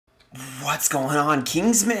What's going on,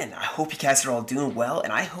 Kingsmen? I hope you guys are all doing well,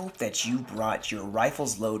 and I hope that you brought your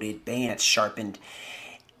rifles loaded, bayonets sharpened,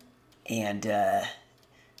 and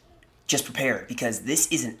just prepared, because this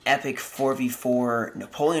is an epic 4v4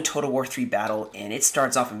 Napoleon Total War 3 battle, and it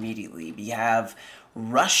starts off immediately. We have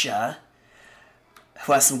Russia,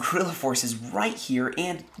 who has some guerrilla forces right here,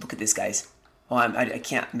 and look at this, guys. Oh, I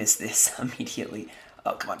can't miss this immediately.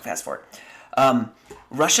 Oh, come on, fast forward.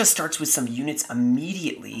 Russia starts with some units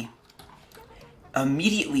immediately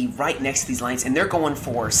right next to these lines, and they're going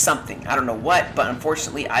for something. I don't know what, but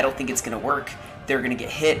unfortunately I don't think it's going to work. They're going to get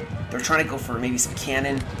hit. They're trying to go for maybe some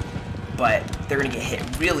cannon, but they're going to get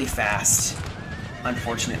hit really fast,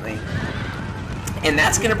 unfortunately. And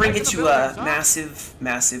that's going to bring it to a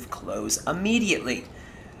massive close immediately.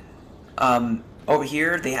 Over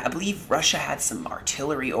here, I believe Russia had some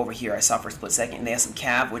artillery over here. I saw for a split second, and they have some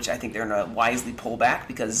cav, which I think they're going to wisely pull back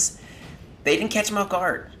because they didn't catch them off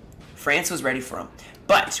guard. France was ready for them.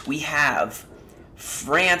 But we have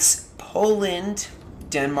France, Poland,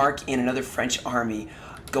 Denmark, and another French army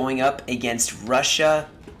going up against Russia,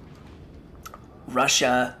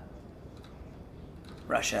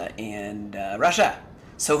 and Russia.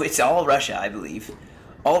 So it's all Russia, I believe.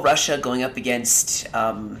 All Russia going up against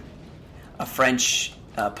a French,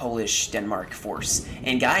 Polish, Denmark force.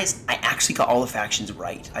 And guys, I actually got all the factions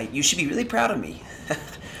right. You should be really proud of me.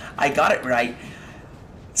 I got it right.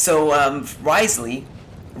 So, wisely,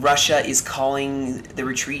 Russia is calling the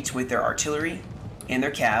retreat with their artillery and their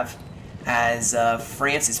cav, as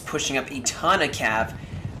France is pushing up a ton of cav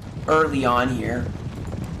early on here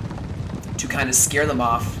to kind of scare them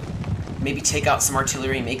off, maybe take out some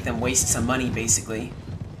artillery and make them waste some money, basically.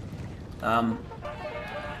 But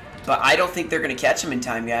I don't think they're going to catch them in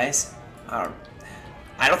time, guys. I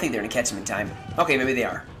don't think they're going to catch them in time. Okay, maybe they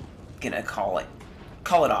are. Gonna call it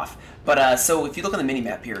off. But so if you look on the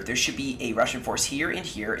mini-map here, there should be a Russian force here,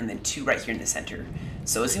 and then two right here in the center.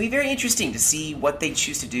 So it's going to be very interesting to see what they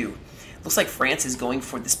choose to do. Looks like France is going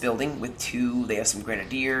for this building with two. They have some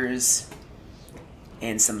grenadiers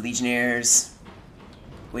and some legionnaires,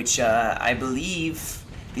 which I believe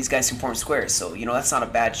these guys can form squares. So, you know, that's not a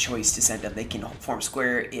bad choice to send them. They can form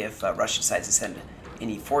square if Russia decides to send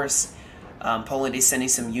any force. Poland is sending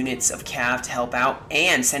some units of cav to help out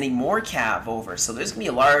and sending more cav over. So there's going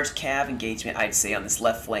to be a large cav engagement, I'd say, on this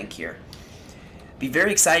left flank here. Be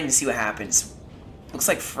very exciting to see what happens. Looks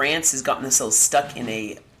like France has gotten themselves stuck in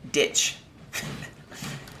a ditch.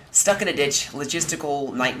 Stuck in a ditch.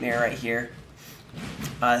 Logistical nightmare right here.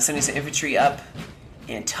 Sending some infantry up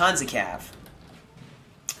and tons of cav.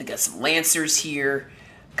 I got some lancers here.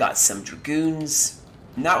 Got some dragoons.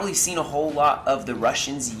 Not really seen a whole lot of the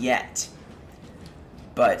Russians yet.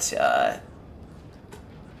 But,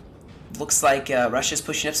 looks like Russia's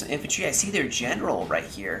pushing up some infantry. I see their general right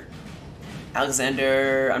here.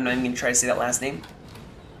 Alexander, I'm not even going to try to say that last name.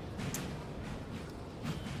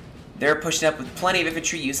 They're pushing up with plenty of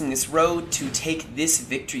infantry using this road to take this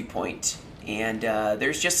victory point. And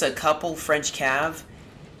there's just a couple French cav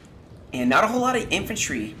and not a whole lot of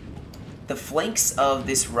infantry. The flanks of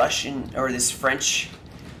this Russian, or this French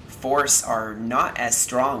force are not as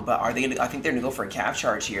strong, but are they gonna, I think they're gonna go for a cav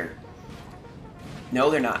charge here.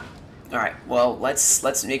 No, they're not. Alright, well,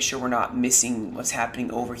 let's make sure we're not missing what's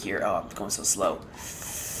happening over here. Oh, I'm going so slow.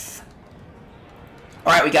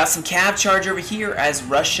 Alright, we got some cav charge over here as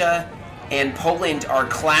Russia and Poland are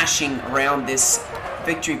clashing around this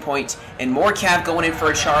victory point, and more cav going in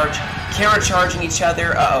for a charge, counter-charging each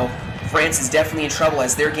other. Uh-oh. France is definitely in trouble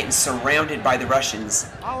as they're getting surrounded by the Russians.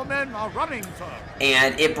 Our men are running, sir.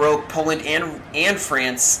 And it broke Poland and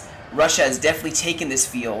France. Russia has definitely taken this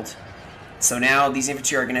field. So now these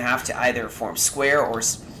infantry are going to have to either form square or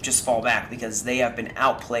just fall back because they have been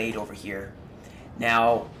outplayed over here.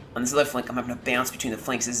 Now, on this left flank, I'm having to bounce between the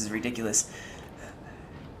flanks. This is ridiculous.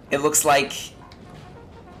 It looks like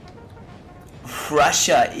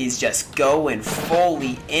Russia is just going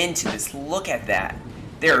fully into this. Look at that.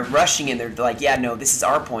 They're rushing in. They're like, yeah, no, this is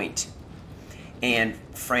our point. And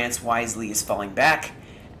France wisely is falling back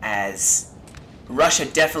as Russia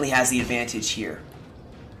definitely has the advantage here.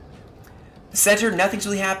 The center, nothing's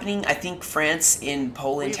really happening. I think France and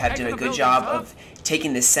Poland have done a good job of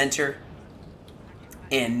taking the center.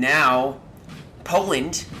 And now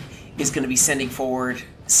Poland is going to be sending forward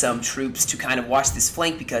some troops to kind of watch this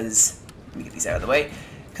flank because, let me get these out of the way,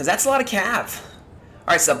 because that's a lot of cav.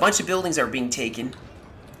 Alright, so a bunch of buildings are being taken.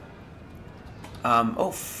 Oh,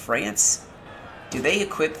 France. Did they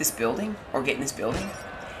equip this building? Or get in this building?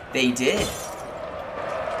 They did.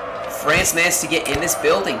 France managed to get in this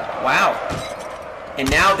building. Wow. And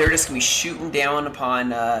now they're just going to be shooting down upon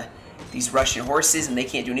these Russian horses, and they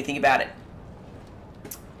can't do anything about it.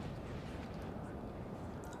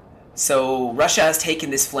 So Russia has taken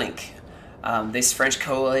this flank. This French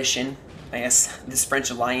coalition, I guess this French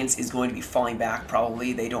alliance, is going to be falling back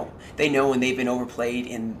probably. They know when they've been overplayed,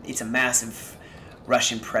 and it's a massive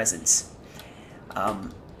Russian presence.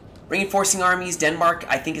 Reinforcing armies, Denmark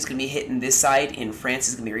I think is going to be hitting this side, and France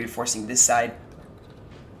is going to be reinforcing this side.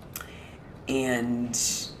 And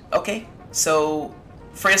okay, so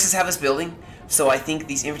France does have this building, so I think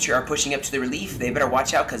these infantry are pushing up to the relief. They better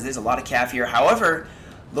watch out because there's a lot of cav here. However,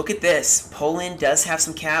 look at this. Poland does have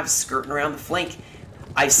some cavs skirting around the flank.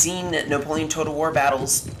 I've seen Napoleon Total War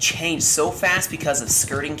battles change so fast because of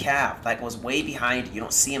skirting cav. That goes way behind. You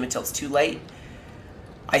don't see them until it's too late.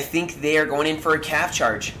 I think they are going in for a cav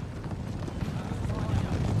charge.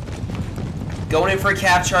 Going in for a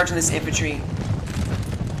cav charge on this infantry.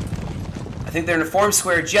 I think they're in a form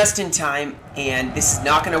square just in time, and this is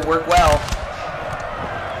not going to work well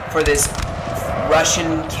for this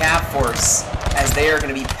Russian cav force, as they are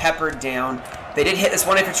going to be peppered down. They did hit this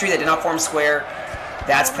one infantry that did not form square.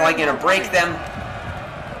 That's probably going to break them,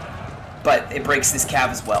 but it breaks this cav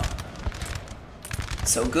as well.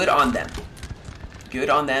 So good on them. Good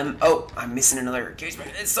on them. Oh, I'm missing another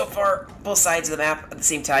engagement. It's so far both sides of the map at the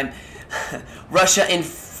same time. Russia and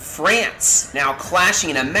France now clashing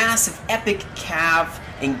in a massive epic cav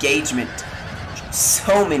engagement.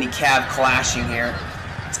 So many cav clashing here.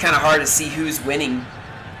 It's kind of hard to see who's winning.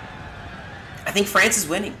 I think France is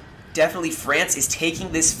winning. Definitely France is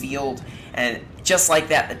taking this field, and just like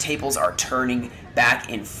that, the tables are turning back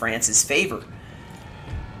in France's favor.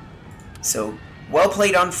 So, well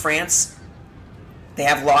played on France. They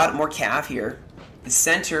have a lot more cav here. The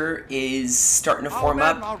center is starting to form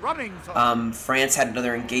up. France had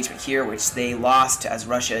another engagement here, which they lost as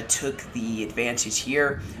Russia took the advantage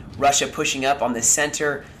here. Russia pushing up on the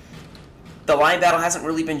center. The line battle hasn't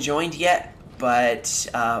really been joined yet, but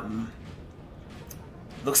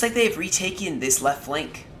looks like they've retaken this left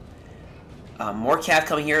flank. More cav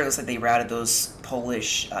coming here. It looks like they routed those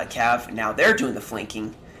Polish cav. Now they're doing the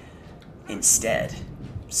flanking instead.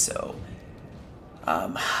 So,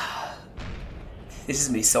 this is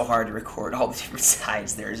going to be so hard to record all the different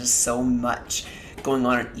sides. There's just so much going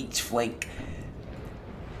on each flank.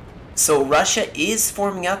 So Russia is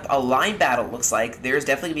forming up a line battle, looks like. There's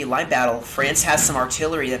definitely going to be a line battle. France has some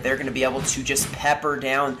artillery that they're going to be able to just pepper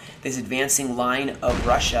down this advancing line of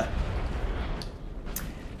Russia.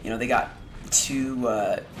 You know, they got two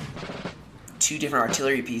different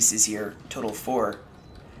artillery pieces here, total 4.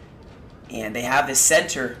 And they have this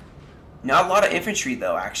center. Not a lot of infantry,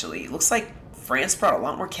 though, actually. It looks like France brought a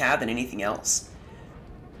lot more cav than anything else.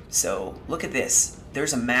 So, look at this.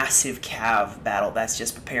 There's a massive cav battle that's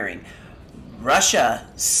just preparing. Russia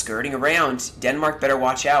skirting around. Denmark better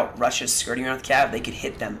watch out. Russia's skirting around the cav. They could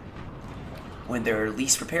hit them when they're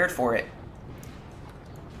least prepared for it.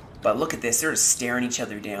 But look at this. They're just staring each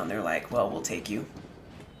other down. They're like, well, we'll take you.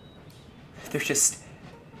 They're just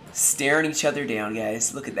staring each other down,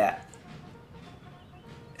 guys. Look at that.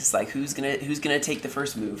 It's like, who's gonna take the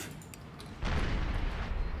first move?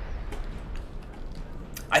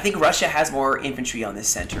 I think Russia has more infantry on this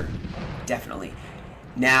center, definitely.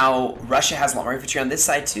 Now, Russia has a lot more infantry on this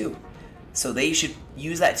side too, so they should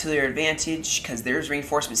use that to their advantage because there's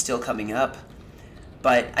reinforcements still coming up.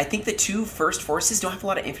 But I think the two first forces don't have a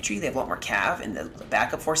lot of infantry. They have a lot more cav, and the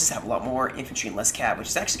backup forces have a lot more infantry and less cav, which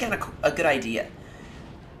is actually kind of a good idea.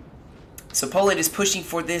 So Poland is pushing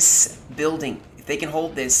for this building. If they can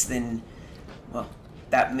hold this, then, well,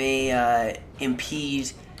 that may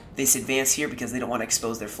impede this advance here because they don't want to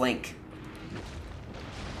expose their flank.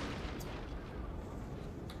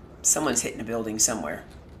 Someone's hitting a building somewhere.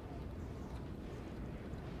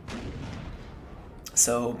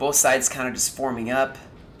 So both sides kind of just forming up.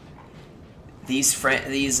 These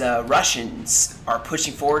Russians are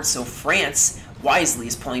pushing forward, so France wisely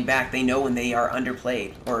is pulling back. They know when they are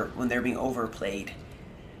underplayed or when they're being overplayed.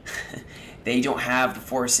 They don't have the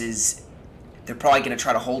forces. They're probably going to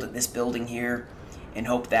try to hold at this building here and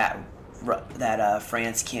hope that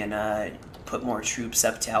France can put more troops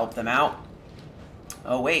up to help them out.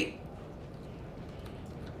 Oh, wait.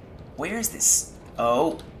 Where is this?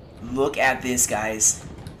 Oh, look at this, guys.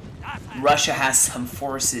 Russia has some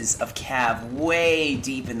forces of cav way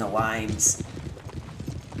deep in the lines.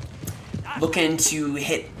 Looking to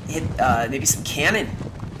hit maybe some cannon.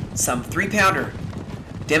 Some 3-pounder.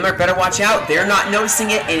 Denmark better watch out. They're not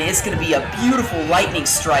noticing it, and it's going to be a beautiful lightning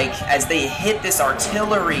strike as they hit this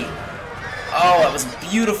artillery. Oh, it was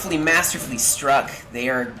beautifully, masterfully struck. They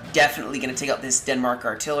are definitely going to take out this Denmark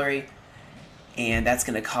artillery. And that's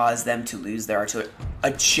going to cause them to lose their artillery.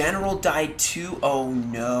 A general died too? Oh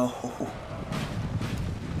no.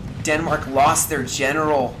 Denmark lost their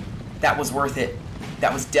general. That was worth it.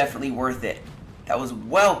 That was definitely worth it. That was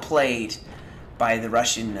well played by the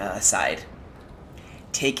Russian side.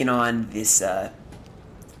 Taking on this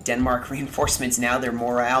Denmark reinforcements now, their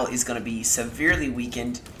morale is going to be severely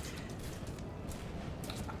weakened.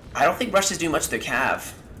 I don't think Russia's doing much to their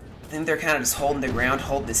cav. I think they're kind of just holding the ground,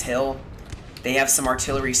 hold this hill. They have some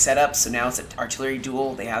artillery set up, so now it's an artillery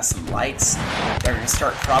duel. They have some lights. They're going to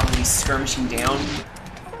start probably skirmishing down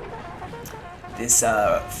this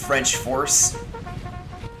French force.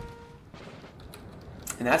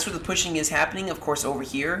 And that's where the pushing is happening. Of course, over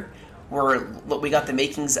here, we got the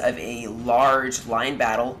makings of a large line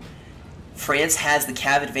battle. France has the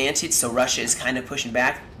cav advantage, so Russia is kind of pushing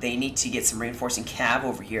back. They need to get some reinforcing cav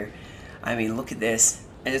over here. I mean, look at this.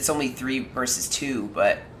 And it's only 3 versus 2,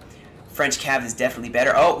 but French cav is definitely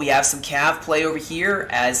better. Oh, we have some cav play over here,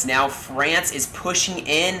 as now France is pushing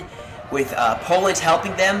in with Poland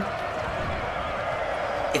helping them.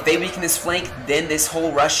 If they weaken this flank, then this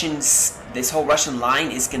whole Russian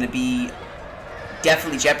line is going to be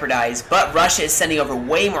definitely jeopardized. But Russia is sending over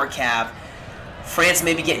way more cav. France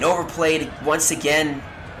may be getting overplayed once again.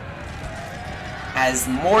 As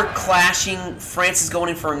more clashing, France is going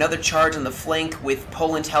in for another charge on the flank with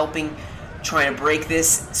Poland helping, trying to break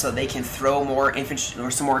this so they can throw more infantry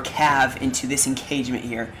or some more cav into this engagement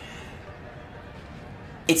here.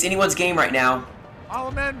 It's anyone's game right now.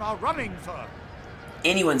 Our men are running, sir.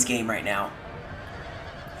 Anyone's game right now.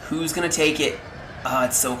 Who's gonna take it? Ah,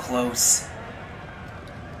 it's so close.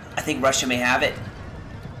 I think Russia may have it,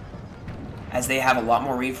 as they have a lot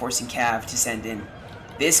more reinforcing cav to send in.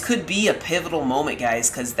 This could be a pivotal moment,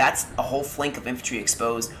 guys, because that's a whole flank of infantry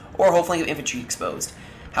exposed, or a whole flank of infantry exposed.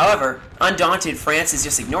 However, undaunted, France is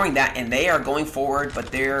just ignoring that, and they are going forward,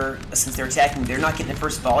 but since they're attacking, they're not getting the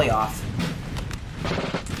first volley off.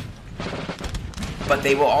 But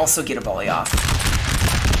they will also get a volley off.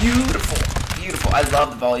 Beautiful, beautiful. I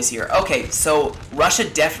love the volleys here. Okay, so Russia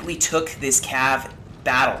definitely took this cav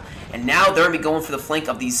battle, and now they're going to be going for the flank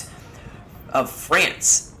of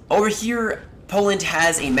France. Over here, Poland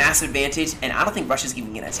has a massive advantage, and I don't think Russia's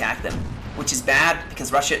even going to attack them, which is bad because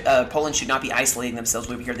Poland should not be isolating themselves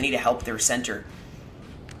over here. They need to help their center.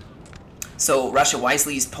 So Russia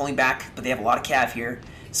wisely is pulling back, but they have a lot of cav here.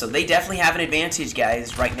 So they definitely have an advantage,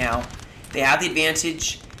 guys, right now. They have the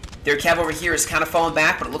advantage. Their cav over here is kind of falling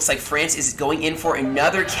back, but it looks like France is going in for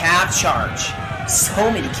another cav charge. So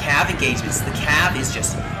many cav engagements. The cav is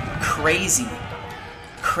just crazy.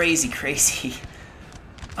 Crazy, crazy.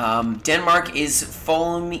 Denmark is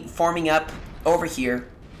forming up over here.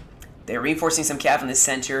 They're reinforcing some cav in the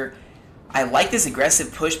center. I like this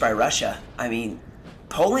aggressive push by Russia. I mean,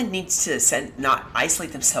 Poland needs to not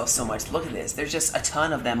isolate themselves so much. Look at this. There's just a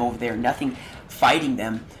ton of them over there. Nothing fighting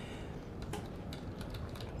them.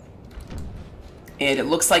 And it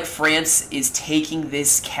looks like France is taking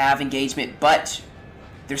this cav engagement, but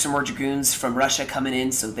there's some more dragoons from Russia coming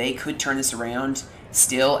in, so they could turn this around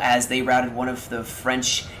still, as they routed one of the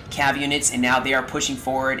French cav units, and now they are pushing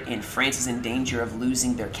forward, and France is in danger of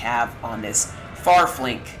losing their cav on this far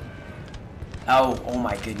flank. Oh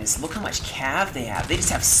my goodness. Look how much cav they have. They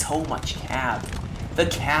just have so much cav. The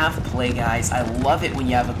cav play, guys. I love it when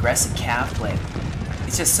you have aggressive cav play.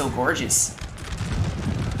 It's just so gorgeous.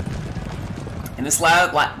 And this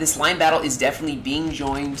line battle is definitely being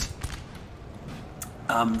joined.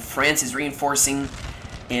 France is reinforcing,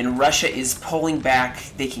 and Russia is pulling back.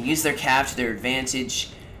 They can use their cav to their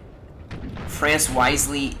advantage. France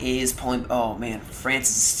wisely is pulling. Oh man,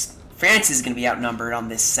 France is going to be outnumbered on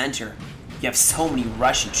this center. You have so many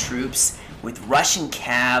Russian troops with Russian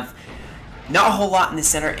cav. Not a whole lot in the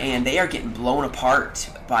center, and they are getting blown apart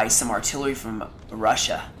by some artillery from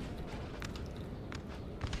Russia.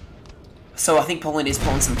 So I think Poland is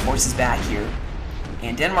pulling some forces back here.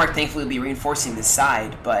 And Denmark thankfully will be reinforcing this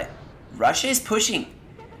side, but Russia is pushing.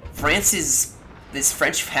 This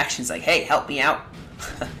French faction is like, hey, help me out.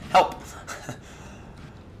 Help.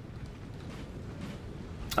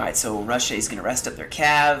 Alright, so Russia is going to rest up their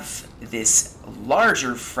cav. This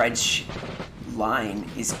larger French line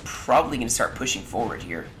is probably going to start pushing forward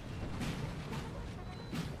here.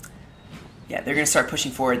 Yeah, they're going to start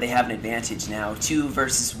pushing forward. They have an advantage now. 2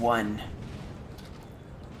 versus 1.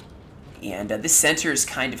 And this center is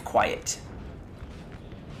kind of quiet.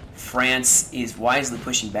 France is wisely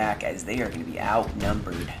pushing back, as they are going to be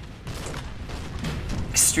outnumbered.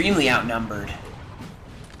 Extremely outnumbered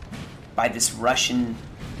by this Russian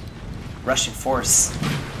force,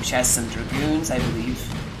 which has some dragoons, I believe.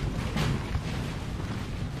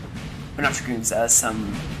 or not dragoons,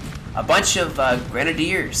 a bunch of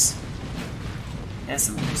grenadiers. And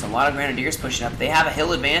a lot of grenadiers pushing up. They have a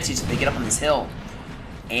hill advantage if they get up on this hill.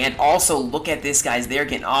 And also, look at this, guys. They're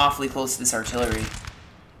getting awfully close to this artillery.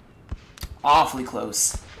 Awfully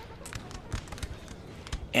close.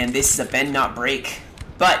 And this is a bend, not break.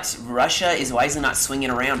 But Russia is wisely not swinging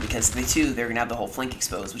around because they're going to have the whole flank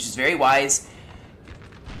exposed, which is very wise.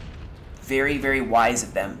 Very, very wise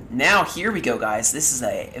of them. Now, here we go, guys. This is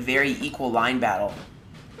a very equal line battle.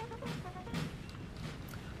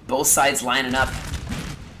 Both sides lining up,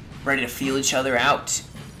 ready to feel each other out.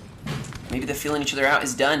 Maybe the feeling each other out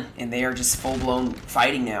is done, and they are just full-blown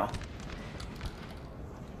fighting now.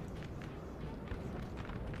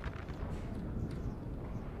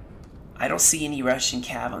 I don't see any Russian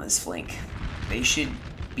cav on this flank. They should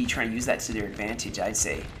be trying to use that to their advantage, I'd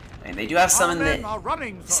say. And they do have some in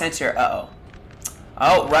the center. Uh-oh.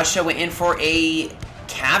 Oh, Russia went in for a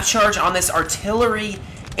cav charge on this artillery,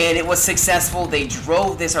 and it was successful. They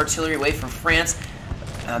drove this artillery away from France.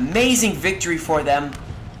 Amazing victory for them.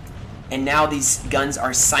 And now these guns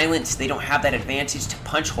are silent. They don't have that advantage to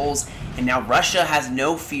punch holes. And now Russia has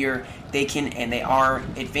no fear. They are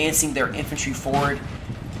advancing their infantry forward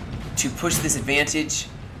to push this advantage.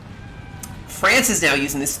 France is now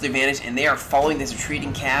using this to their advantage, and they are following this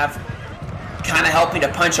retreating cav, kind of helping to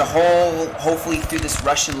punch a hole, hopefully through this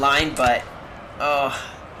Russian line. But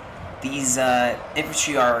these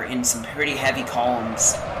infantry are in some pretty heavy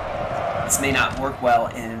columns. This may not work well,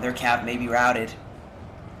 and their cav may be routed.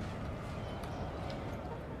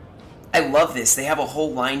 I love this. They have a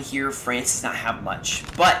whole line here. France does not have much.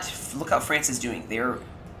 But look how France is doing. They're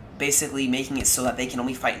basically making it so that they can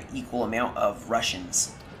only fight an equal amount of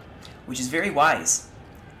Russians, which is very wise.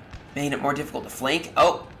 Making it more difficult to flank.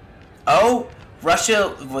 Oh,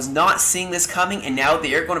 Russia was not seeing this coming, and now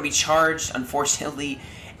they are going to be charged, unfortunately.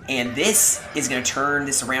 And this is going to turn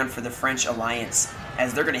this around for the French alliance,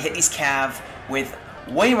 as they're going to hit these cav with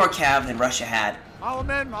way more cav than Russia had. Our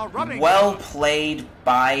men are running. Well played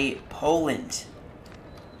by Poland.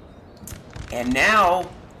 And now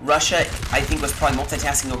Russia, I think, was probably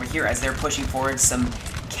multitasking over here as they're pushing forward some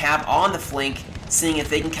cav on the flank, seeing if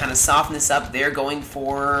they can kind of soften this up. They're going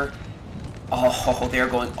for... Oh, they're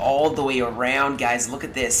going all the way around, guys. Look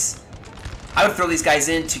at this. I would throw these guys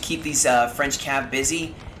in to keep these French cav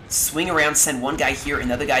busy. Swing around, send one guy here,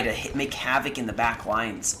 another guy to make havoc in the back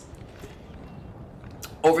lines.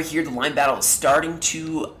 Over here, the line battle is starting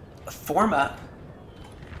to form up.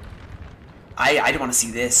 I don't want to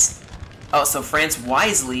see this. Oh, so France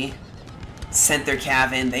wisely sent their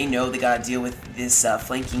cav in. They know they got to deal with this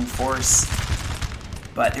flanking force.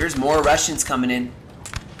 But there's more Russians coming in.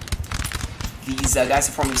 These guys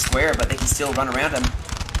are forming square, but they can still run around them.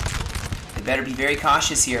 They better be very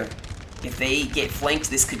cautious here. If they get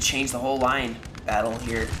flanked, this could change the whole line battle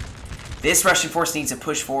here. This Russian force needs to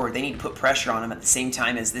push forward. They need to put pressure on them at the same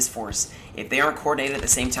time as this force. If they aren't coordinated at the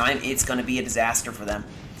same time, it's going to be a disaster for them.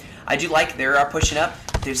 I do like they are pushing up.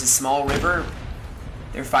 There's a small river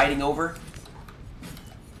they're fighting over.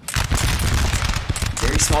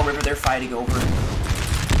 Very small river they're fighting over.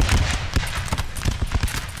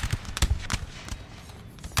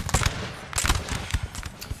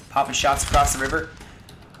 Popping shots across the river.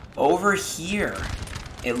 Over here,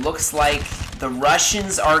 it looks like the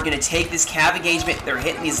Russians are going to take this cav engagement. They're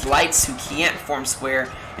hitting these lights who can't form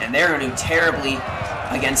square, and they're going to do terribly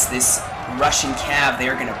against this Russian cav.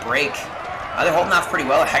 They're going to break. They're holding off pretty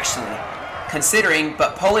well, actually, considering,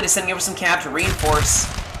 but Poland is sending over some cav to reinforce.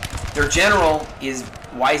 Their general is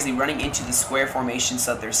wisely running into the square formation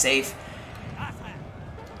so that they're safe.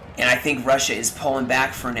 And I think Russia is pulling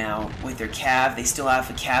back for now with their cav. They still have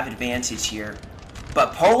a cav advantage here.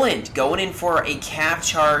 But Poland going in for a cav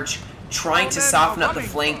charge, trying to soften up the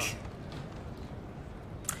flank.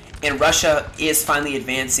 And Russia is finally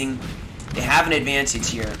advancing. They have an advantage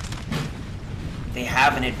here. They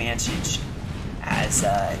have an advantage as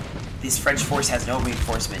this French force has no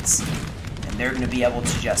reinforcements. And they're going to be able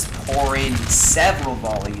to just pour in several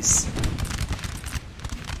volleys.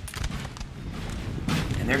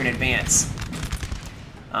 And they're going to advance.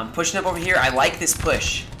 Pushing up over here, I like this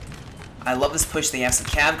push. I love this push. They have some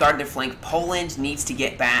cav guard in their flank. Poland needs to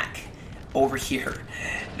get back over here.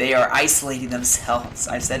 They are isolating themselves.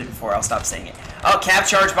 I've said it before. I'll stop saying it. Oh, cav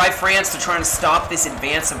charge by France to try to stop this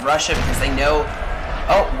advance of Russia because they know...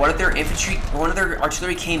 Oh, one of their infantry, one of their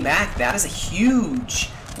artillery came back. That is a huge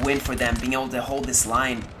win for them, being able to hold this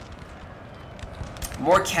line.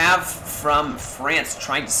 More cav from France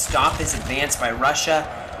trying to stop this advance by Russia.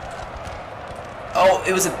 Oh,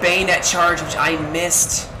 it was a bayonet charge, which I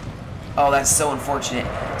missed. Oh, that's so unfortunate.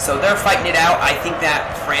 So they're fighting it out. I think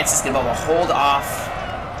that France is going to be able to hold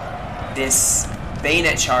off this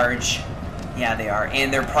bayonet charge. Yeah, they are.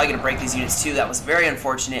 And they're probably going to break these units too. That was very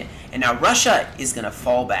unfortunate. And now Russia is going to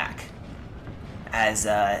fall back, as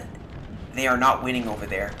they are not winning over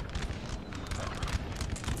there.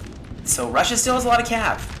 So Russia still has a lot of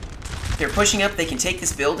cav. They're pushing up. They can take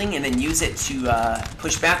this building and then use it to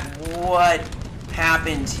push back. What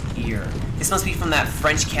happened here? This must be from that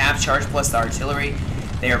French cav charge plus the artillery.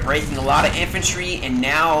 They are breaking a lot of infantry, and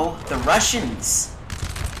now the Russians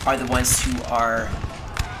are the ones who are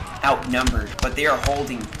outnumbered, but they are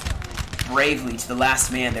holding bravely to the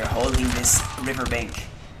last man. They're holding this riverbank.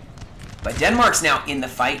 But Denmark's now in the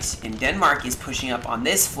fight, and Denmark is pushing up on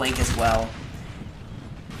this flank as well.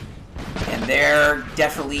 And they're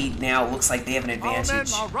definitely now looks like they have an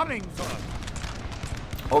advantage. Our men are running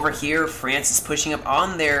for. Over here, France is pushing up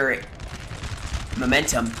on their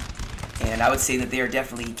momentum, and I would say that they are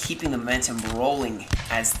definitely keeping the momentum rolling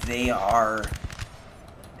as they are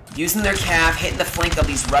using their cav, hitting the flank of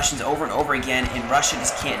these Russians over and over again, and Russia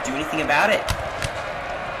just can't do anything about it.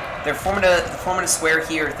 They're forming a square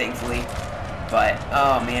here, thankfully, but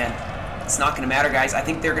oh man, it's not going to matter, guys. I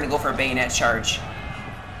think they're going to go for a bayonet charge.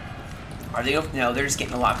 Are they? No, they're just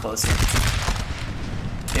getting a lot closer.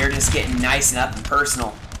 They're just getting nice and up and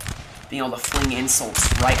personal, being able to fling insults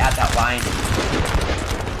right at that line.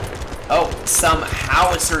 Oh, some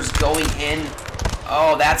howitzers going in.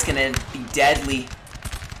 Oh, that's going to be deadly.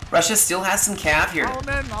 Russia still has some cav here. Our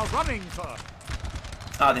men are running for.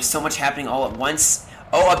 Oh, there's so much happening all at once.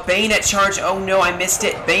 Oh, a bayonet charge. Oh no, I missed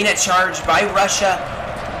it. Bayonet charge by Russia.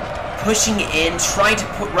 Pushing in, trying to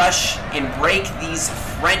rush and break these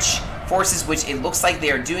French forces, which it looks like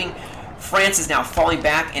they are doing. France is now falling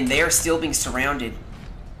back, and they are still being surrounded.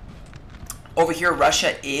 Over here,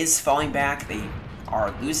 Russia is falling back. They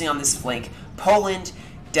are losing on this flank. Poland,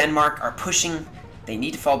 Denmark are pushing. They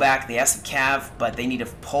need to fall back. They have some cav, but they need to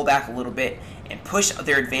pull back a little bit and push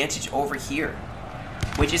their advantage over here,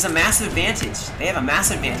 which is a massive advantage. They have a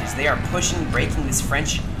massive advantage. They are pushing, breaking this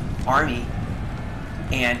French army,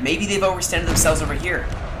 and maybe they've overextended themselves over here.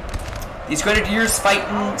 These grenadiers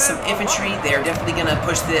fighting some infantry. They are definitely going to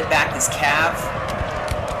push back this cav.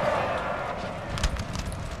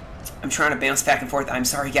 I'm trying to bounce back and forth. I'm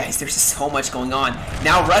sorry, guys. There's just so much going on.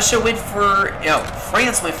 Now France went for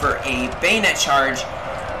a bayonet charge,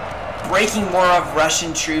 breaking more of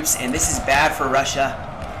Russian troops, and this is bad for Russia.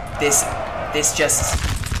 This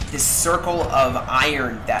circle of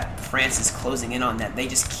iron that France is closing in on them. They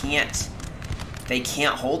just can't. They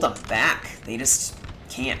can't hold them back. They just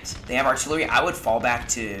can't. They have artillery. I would fall back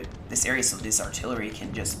to this area so this artillery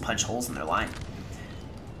can just punch holes in their line.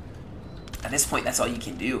 At this point, that's all you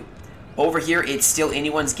can do. Over here, it's still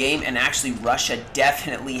anyone's game, and actually Russia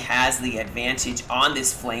definitely has the advantage on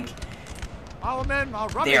this flank. Our men are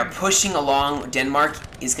running. They are pushing along. Denmark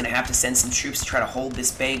is going to have to send some troops to try to hold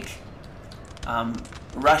this bank.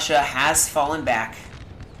 Russia has fallen back,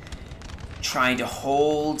 trying to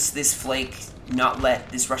hold this flank, not let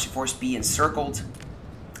this Russian force be encircled.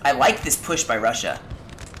 I like this push by Russia.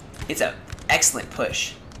 It's an excellent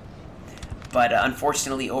push. But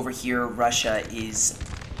unfortunately, over here, Russia is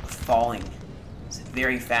falling. It's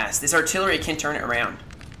very fast. This artillery can turn it around.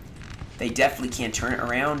 They definitely can turn it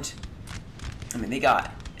around. I mean, they got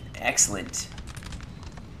an excellent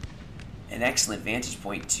vantage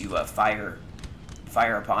point to fire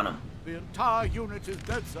upon them. The entire unit is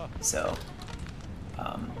dead, sir. So,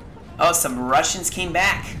 oh, some Russians came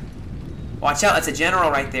back. Watch out, that's a general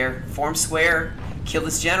right there. Form square, kill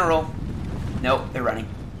this general. Nope, they're running.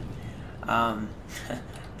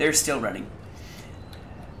 They're still running.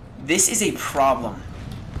 This is a problem.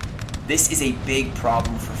 This is a big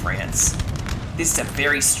problem for France. This is a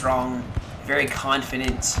very strong, very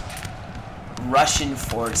confident Russian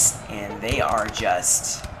force, and they are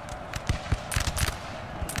just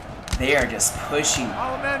pushing.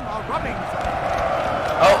 Our men are running.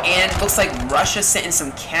 Oh, and it looks like Russia sent in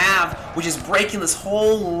some cav, which is breaking this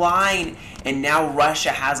whole line, and now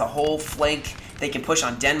Russia has a whole flank they can push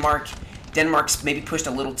on Denmark. Denmark's maybe pushed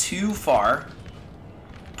a little too far.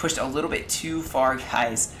 Pushed a little bit too far,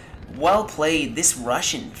 guys. Well played. This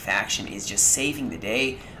Russian faction is just saving the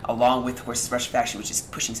day, along with, of course, this Russian faction, which is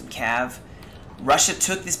pushing some cav. Russia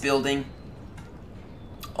took this building.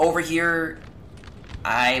 Over here,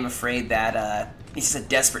 I am afraid that it's just a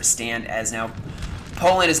desperate stand, as now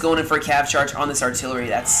Poland is going in for a cav charge on this artillery.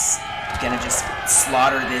 That's going to just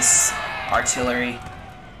slaughter this artillery.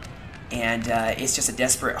 And it's just a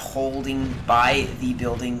desperate holding by the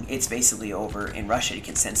building. It's basically over, and Russia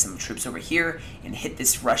can send some troops over here and hit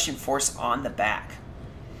this Russian force on the back.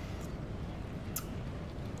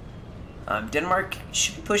 Denmark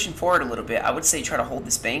should be pushing forward a little bit. I would say try to hold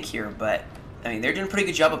this bank here, but I mean they're doing a pretty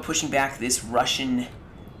good job of pushing back this Russian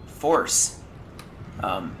force.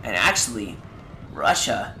 And actually,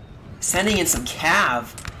 Russia sending in some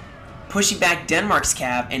cav, pushing back Denmark's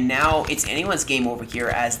cav, and now it's anyone's game over here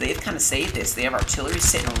as they've kind of saved this. They have artillery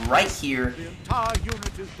sitting right here, The entire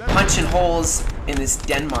unit is dead. punching holes in this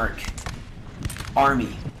Denmark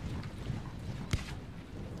army.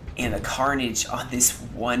 And the carnage on this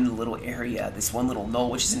one little area, this one little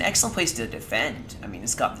knoll, which is an excellent place to defend. I mean,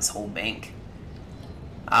 it's got this whole bank.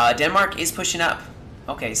 Denmark is pushing up.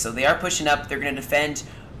 Okay, so they are pushing up. They're going to defend.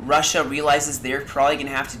 Russia realizes they're probably going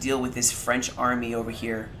to have to deal with this French army over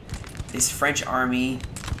here. This French army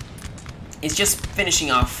is just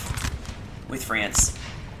finishing off with France.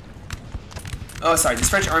 Oh, sorry. This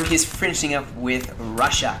French army is finishing up with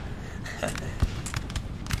Russia.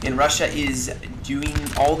 And Russia is doing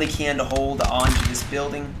all they can to hold on to this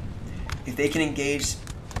building. If they can engage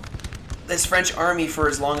this French army for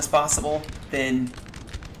as long as possible, then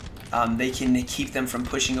they can keep them from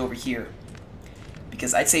pushing over here.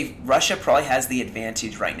 Because I'd say Russia probably has the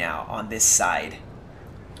advantage right now on this side.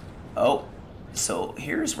 Oh, so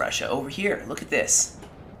here's Russia over here. Look at this.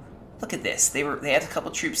 Look at this. They had a couple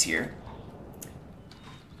troops here.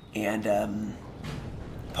 And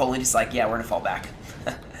Poland is like, yeah, we're going to fall back.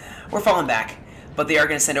 We're falling back. But they are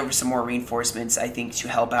going to send over some more reinforcements, I think, to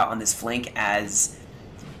help out on this flank as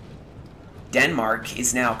Denmark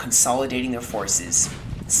is now consolidating their forces,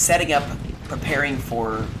 setting up, preparing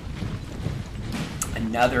for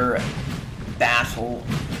another battle,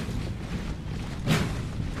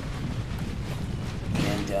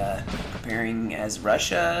 and preparing as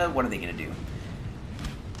Russia. What are they going to do?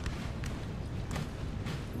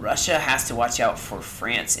 Russia has to watch out for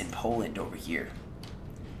France and Poland over here.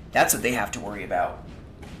 That's what they have to worry about.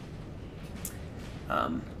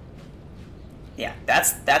 Yeah,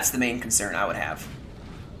 that's the main concern I would have.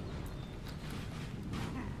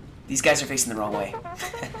 These guys are facing the wrong way.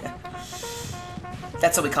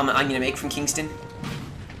 That's the only comment I'm going to make from Kingston.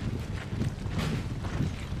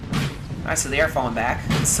 Alright, so they are falling back.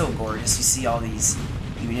 It's so gorgeous. You see all these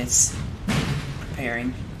units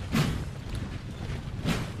preparing.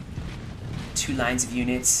 2 lines of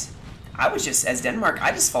units. I was just, as Denmark,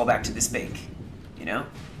 I just fall back to this bank. You know?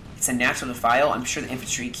 It's a natural defile. I'm sure the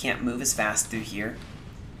infantry can't move as fast through here.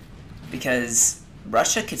 Because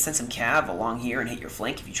Russia could send some cav along here and hit your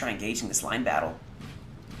flank if you try engaging this line battle.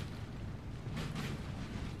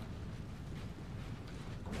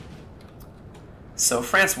 So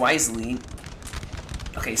France wisely...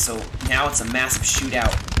 Okay, so now it's a massive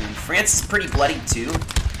shootout. And France is pretty bloody too.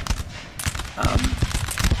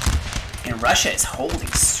 And Russia is holding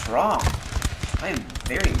strong. I am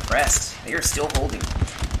very impressed. They are still holding.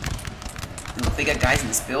 And look, they got guys in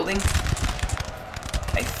this building.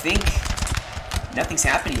 I think nothing's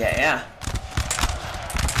happened yet, yeah.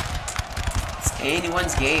 It's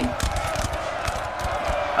anyone's game.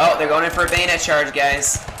 Oh, they're going in for a bayonet charge,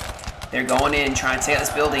 guys. They're going in, trying to take out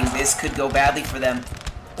this building. This could go badly for them.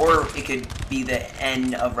 Or it could be the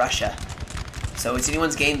end of Russia. So it's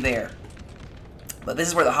anyone's game there. But this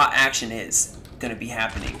is where the hot action is going to be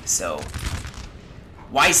happening. So,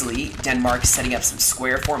 wisely, Denmark setting up some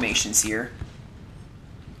square formations here.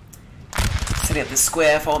 Setting up the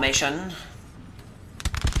square formation.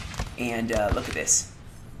 And look at this.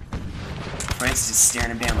 France is just staring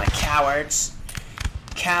them down like cowards.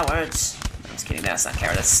 Cowards. No, I'm just kidding. That's not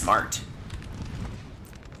coward. That's smart.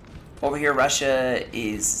 Over here, Russia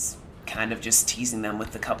is kind of just teasing them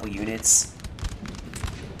with a couple units.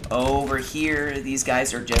 Over here, these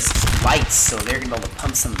guys are just lights, so they're going to be able to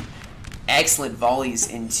pump some excellent volleys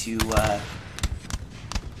into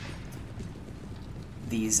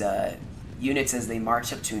these units as they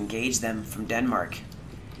march up to engage them from Denmark.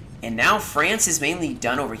 And now France is mainly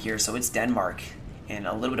done over here, so it's Denmark and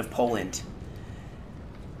a little bit of Poland.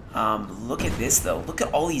 Look at this, though. Look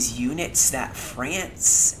at all these units that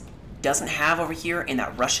France doesn't have over here and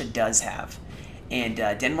that Russia does have. And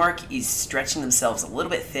Denmark is stretching themselves a little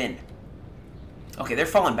bit thin. Okay, they're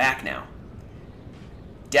falling back now.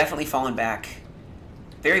 Definitely falling back.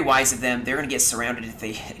 Very wise of them. They're going to get surrounded if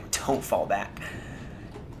they don't fall back.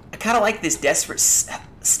 I kind of like this desperate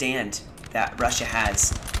stand that Russia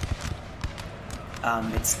has.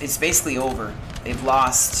 It's basically over. They've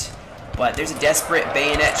lost. But there's a desperate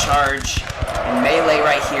bayonet charge and melee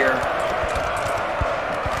right here.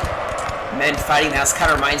 Men fighting. Now this kind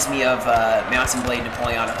of reminds me of Mountain Blade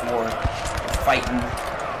Napoleonic War. Fighting.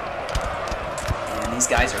 And these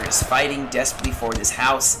guys are just fighting desperately for this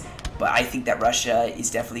house. But I think that Russia is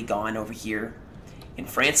definitely gone over here. And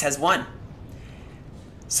France has won.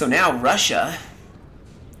 So now Russia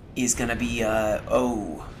is gonna be,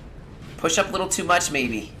 push up a little too much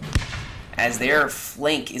maybe, as their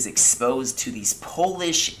flank is exposed to these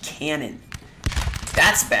Polish cannon.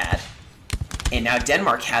 That's bad. And now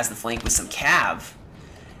Denmark has the flank with some cav.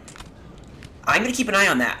 I'm gonna keep an eye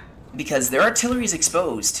on that, because their artillery is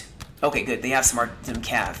exposed. Okay, good, they have some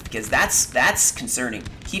cav, because that's concerning.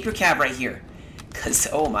 Keep your cav right here, because,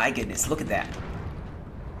 oh my goodness, look at that.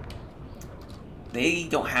 They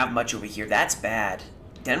don't have much over here. That's bad.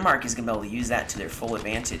 Denmark is going to be able to use that to their full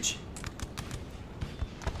advantage.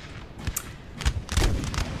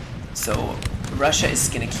 So Russia is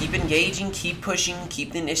going to keep engaging, keep pushing,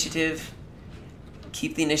 keep the initiative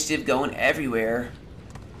going everywhere.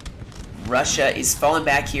 Russia is falling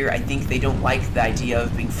back here. I think they don't like the idea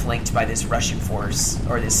of being flanked by this Russian force,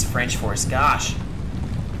 or this French force. Gosh.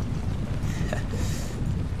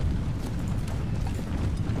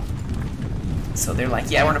 So they're like,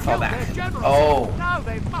 yeah, we're gonna fall back. Oh. Now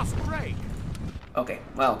they must break. Okay,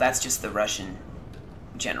 well, that's just the Russian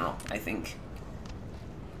general, I think.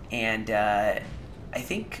 And I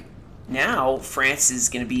think now France is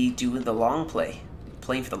gonna be doing the long play,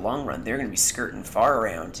 playing for the long run. They're gonna be skirting far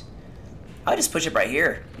around. I'll just push it right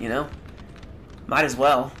here, you know? Might as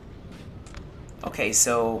well. Okay,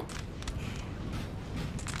 so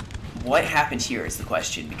what happened here is the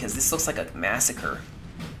question, because this looks like a massacre.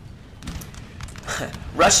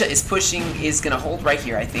 Russia is pushing, is going to hold right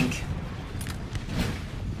here, I think.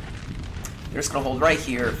 They're just going to hold right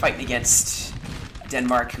here, fighting against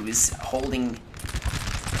Denmark, who is holding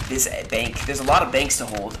this bank. There's a lot of banks to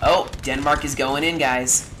hold. Oh, Denmark is going in,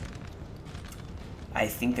 guys. I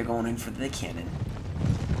think they're going in for the cannon.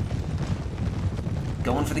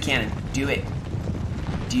 Going for the cannon. Do it.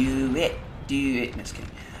 Do it. Do it. No, just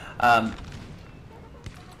kidding.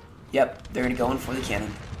 Yep, they're going to go in for the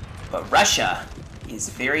cannon. But Russia is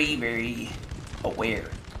very, very aware.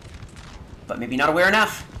 But maybe not aware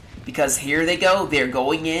enough. Because here they go. They're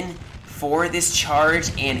going in for this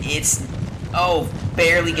charge. And it's,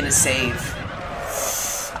 barely going to save.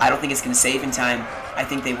 I don't think it's going to save in time. I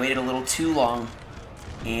think they waited a little too long.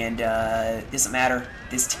 And doesn't matter.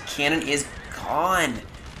 This cannon is gone.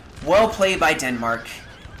 Well played by Denmark.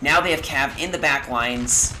 Now they have cav in the back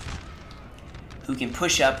lines who can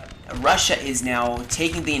push up. Russia is now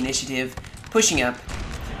taking the initiative, pushing up.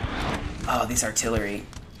 Oh, this artillery.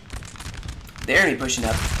 They're going to be pushing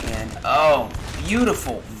up. And,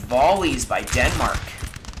 beautiful volleys by Denmark.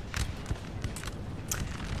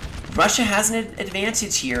 Russia has an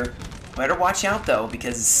advantage here. Better watch out, though,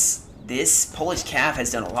 because this Polish cav has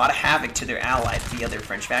done a lot of havoc to their ally, the other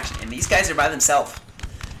French faction. And these guys are by themselves.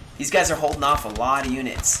 These guys are holding off a lot of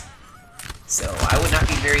units. So I would not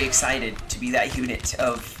be very excited to be that unit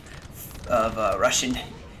of Russian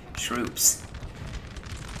troops.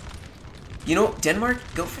 You know, Denmark,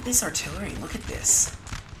 go for this artillery. Look at this.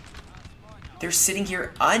 They're sitting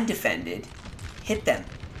here undefended. Hit them.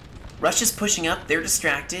 Russia's pushing up. They're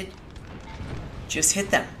distracted. Just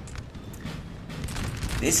hit them.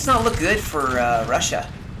 This does not look good for Russia.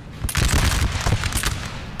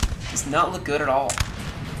 Does not look good at all.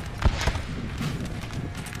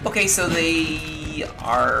 Okay, so they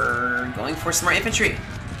are going for some more infantry.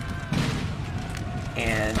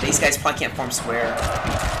 And these guys probably can't form square.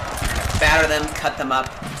 Batter them, cut them up,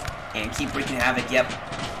 and keep wreaking havoc. Yep.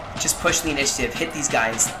 Just push the initiative. Hit these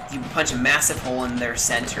guys. You punch a massive hole in their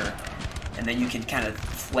center, and then you can kind of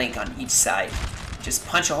flank on each side. Just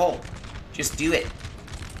punch a hole. Just do it.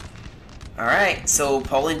 Alright, so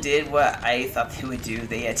Poland did what I thought they would do.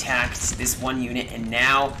 They attacked this one unit, and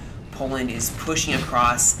now Poland is pushing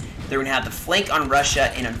across. They're going to have the flank on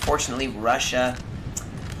Russia, and unfortunately Russia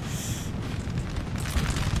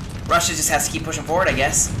just has to keep pushing forward, I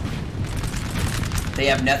guess. They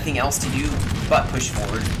have nothing else to do but push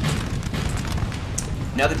forward.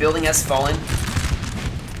 Another building has fallen.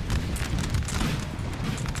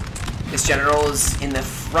 This general is in the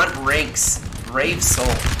front ranks. Brave soul.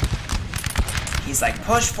 He's like,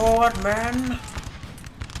 push forward, man.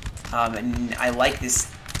 And I like this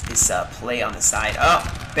play on the side.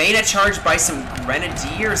 Oh, bayonet charged by some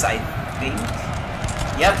grenadiers, I think.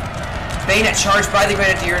 Yep. Bayonet charged by the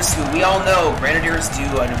grenadiers, who we all know grenadiers do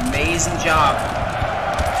an amazing job.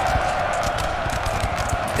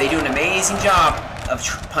 They do an amazing job of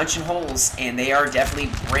punching holes, and they are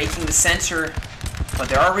definitely breaking the center. But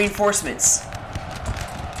there are reinforcements.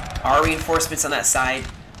 On that side.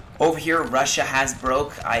 Over here, Russia has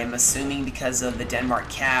broke. I am assuming because of the Denmark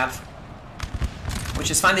cav,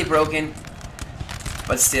 which is finally broken.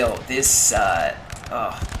 But still, this.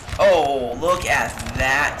 Oh, look at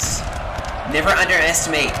that Never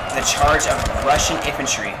underestimate the charge of Russian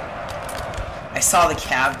infantry. I saw the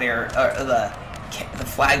cav bearer, or the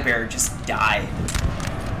flag bearer just die.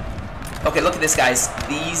 Okay, look at this, guys.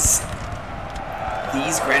 These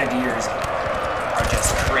grenadiers are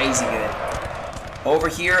just crazy good. Over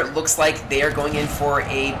here, it looks like they are going in for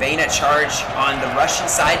a bayonet charge on the Russian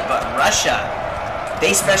side, but Russia,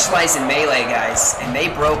 they specialize in melee, guys, and they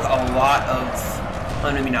broke a lot of,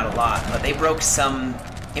 well, maybe not a lot, but they broke some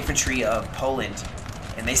infantry of Poland,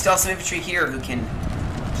 and they still have some infantry here who can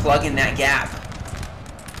plug in that gap.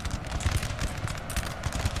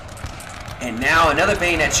 And now another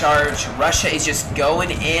bayonet charge. Russia is just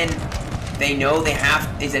going in. They know they have,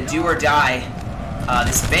 it's a do or die.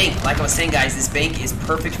 This bank, like I was saying, guys, this bank is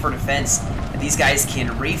perfect for defense. These guys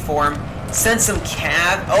can reform, send some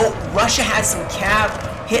cav. Oh, Russia has some cav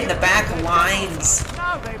hitting the back lines.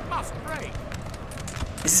 Now they must break.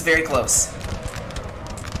 This is very close.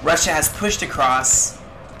 Russia has pushed across.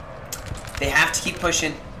 They have to keep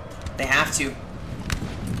pushing. They have to.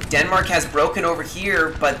 Denmark has broken over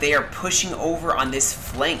here, but they are pushing over on this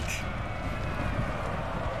flank.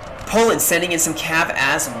 Poland sending in some cav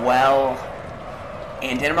as well.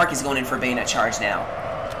 And Denmark is going in for a bayonet charge now.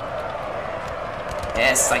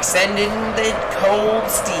 Yes, like sending the cold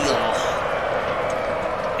steel.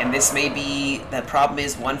 And this may be, the problem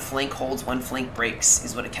is one flank holds, one flank breaks,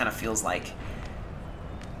 is what it kind of feels like.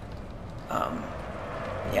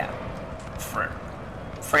 Yeah.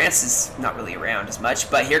 France is not really around as much,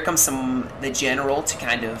 but here comes the general to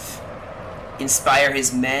kind of inspire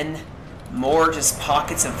his men. More just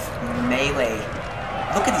pockets of melee.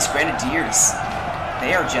 Look at these grenadiers.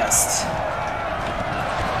 They are just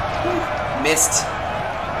missed.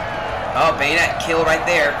 Oh, bayonet kill right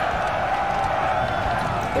there.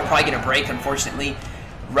 They're probably gonna break, unfortunately.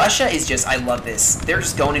 Russia is just, I love this. They're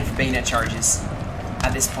just going in for bayonet charges.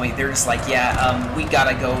 At this point, they're just like, yeah, we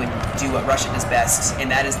gotta go and do what Russia does best, and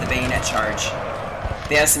that is the bayonet charge.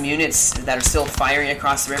 They have some units that are still firing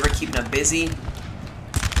across the river, keeping them busy.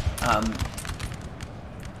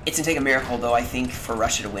 It's gonna take a miracle, though, I think, for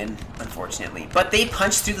Russia to win, unfortunately. But they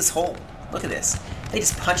punched through this hole. Look at this. They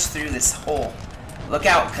just punched through this hole. Look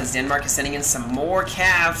out, because Denmark is sending in some more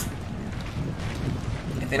cav.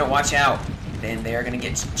 If they don't watch out, then they're gonna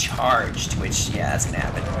get charged, which, yeah, that's gonna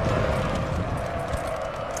happen.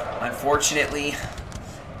 Unfortunately,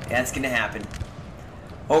 that's going to happen.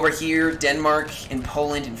 Over here, Denmark and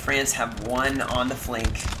Poland and France have one on the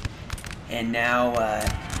flank. And now,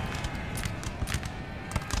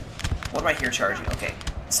 what do I hear charging? Okay.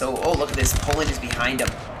 So, oh, look at this. Poland is behind them.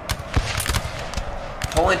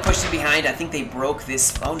 Poland pushed it behind. I think they broke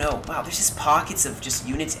this. Oh, no. Wow, there's just pockets of just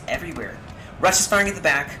units everywhere. Russia's firing at the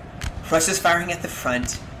back. Russia's firing at the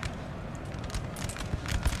front.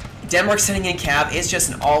 Denmark sending in cav. It's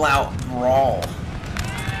just an all-out brawl.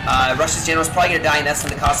 Russia's general is probably going to die, and that's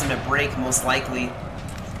going to cause them to break, most likely.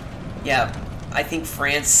 Yeah, I think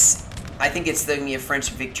France... I think it's going to be a French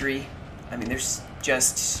victory. I mean, there's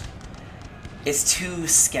just... It's too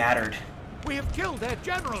scattered. We have killed their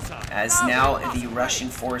general, sir. As now the Russian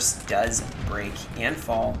force does break and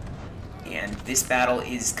fall. And this battle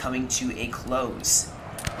is coming to a close.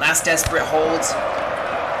 Last desperate hold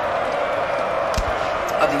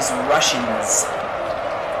of these Russians.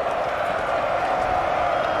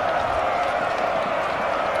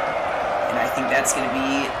 And I think that's going to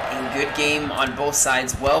be a good game on both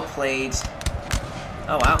sides. Well played.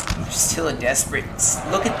 Oh wow, there's still a desperate...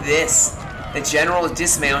 Look at this. The general is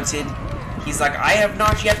dismounted. He's like, I have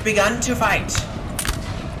not yet begun to fight.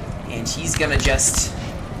 And he's going to just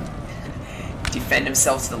defend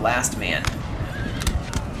himself to the last man.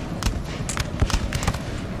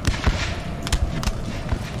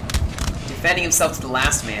 Defending himself to the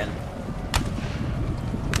last man.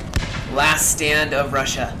 Last stand of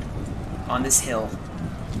Russia on this hill.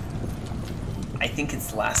 I think it's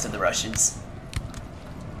the last of the Russians.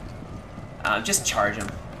 Just charge him.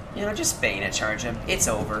 You know, just bayonet charge him. It's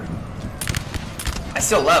over. I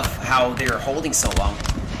still love how they're holding so long.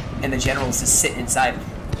 And the general's just sitting inside.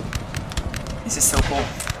 This is so cool.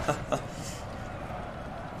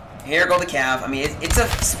 Here go the cav. I mean, it's a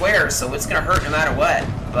square, so it's going to hurt no matter what.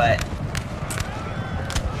 But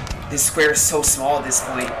this square is so small at this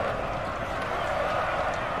point.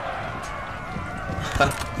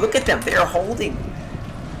 Look at them. They're holding.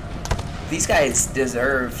 These guys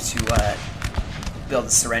deserve to be able to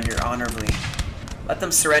surrender honorably. Let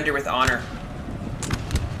them surrender with honor.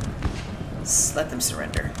 Just let them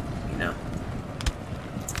surrender, you know.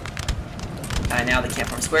 Now they can't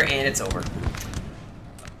form square, and it's over.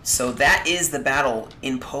 So that is the battle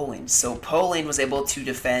in Poland. So Poland was able to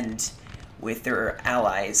defend with their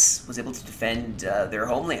allies, was able to defend their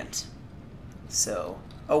homeland. So,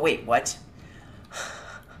 oh wait, what?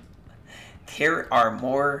 There are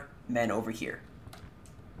more men over here.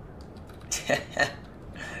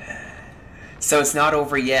 So it's not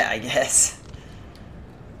over yet, I guess.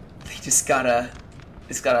 They just gotta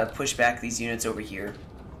push back these units over here.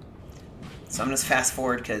 So I'm gonna fast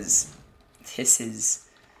forward because this is,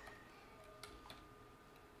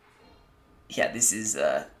 yeah, this is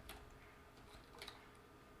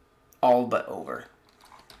all but over.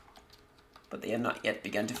 But they have not yet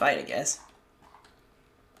begun to fight, I guess.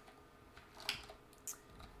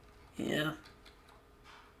 Yeah.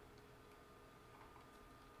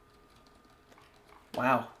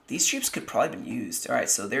 Wow, these troops could probably been used. Alright,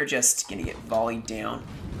 so they're just gonna get volleyed down.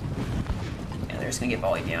 Yeah, they're just gonna get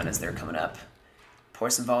volleyed down as they're coming up. Pour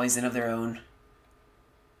some volleys in of their own.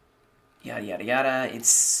 Yada yada yada.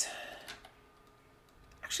 It's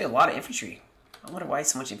actually a lot of infantry. I wonder why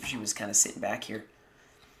so much infantry was kind of sitting back here.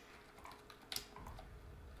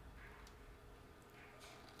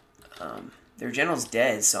 Their general's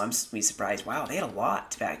dead, so I'm just be surprised. Wow, they had a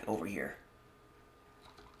lot back over here.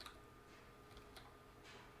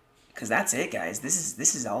 Because that's it, guys.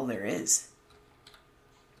 This is all there is.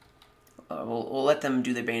 We'll let them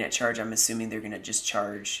do their bayonet charge. I'm assuming they're gonna just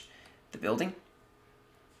charge the building.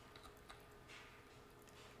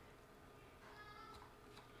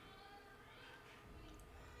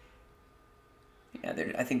 Yeah,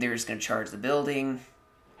 I think they're just gonna charge the building.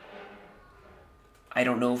 I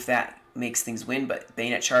don't know if that makes things win, but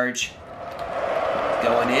bayonet charge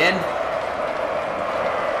going in.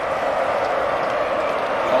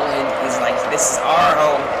 Poland is like, this is our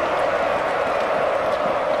home.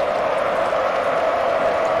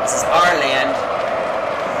 This is our land.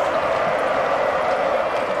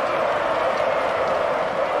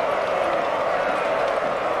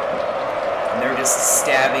 And they're just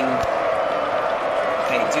stabbing.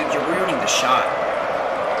 Okay, dude, you're ruining the shot.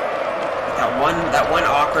 That one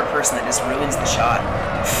awkward person that just ruins the shot.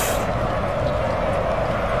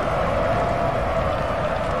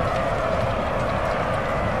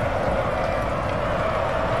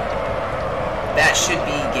 That should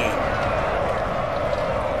be game.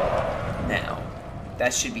 Now,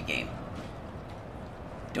 that should be game.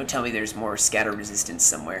 Don't tell me there's more scatter resistance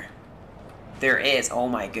somewhere. There is. Oh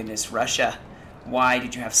my goodness, Russia. Why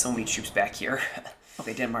did you have so many troops back here?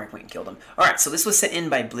 Okay, Denmark went and killed them. Alright, so this was sent in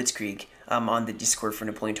by Blitzkrieg on the Discord for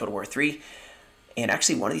Napoleon Total War 3. And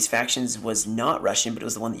actually, one of these factions was not Russian, but it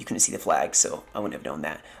was the one that you couldn't see the flag, so I wouldn't have known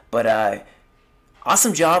that. But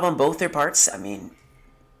awesome job on both their parts. I mean,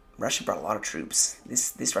 Russia brought a lot of troops.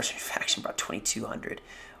 This Russian faction brought 2,200.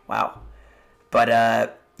 Wow.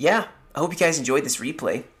 But yeah, I hope you guys enjoyed this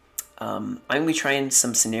replay. I'm going to be trying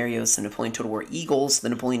some scenarios, some Napoleon Total War Eagles, the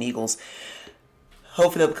Napoleon Eagles.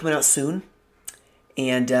 Hopefully they'll be coming out soon.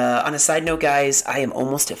 And on a side note, guys, I am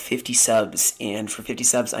almost at 50 subs, and for 50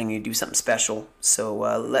 subs, I'm going to do something special. So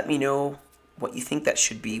let me know what you think that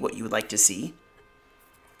should be, what you would like to see.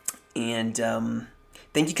 And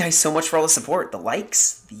thank you guys so much for all the support, the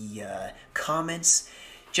likes, the comments,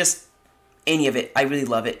 just any of it. I really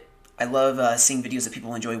love it. I love seeing videos that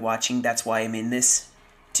people enjoy watching. That's why I'm in this,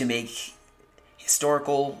 to make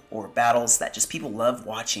historical or battles that just people love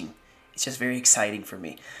watching. It's just very exciting for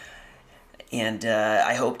me. And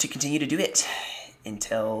I hope to continue to do it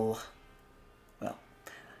until, well,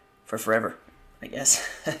 for forever, I guess.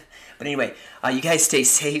 But anyway, you guys stay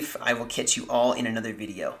safe. I will catch you all in another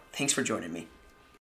video. Thanks for joining me.